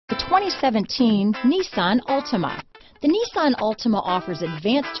2017 Nissan Altima. The Nissan Altima offers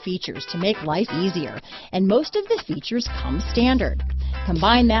advanced features to make life easier, and most of the features come standard.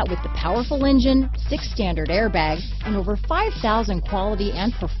 Combine that with the powerful engine, 6 standard airbags, and over 5,000 quality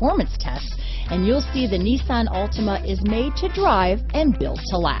and performance tests, and you'll see the Nissan Altima is made to drive and built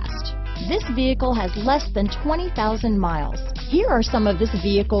to last. This vehicle has less than 20,000 miles. Here are some of this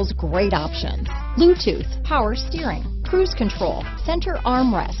vehicle's great options: Bluetooth, power steering, cruise control, center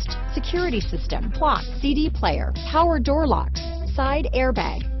armrest, security system, clock, CD player, power door locks, side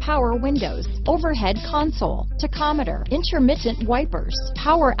airbag, power windows, overhead console, tachometer, intermittent wipers,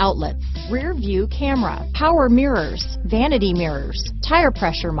 power outlets, rear view camera, power mirrors, vanity mirrors, tire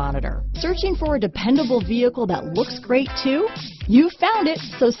pressure monitor. Searching for a dependable vehicle that looks great too? You found it,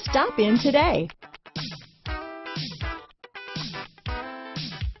 so stop in today.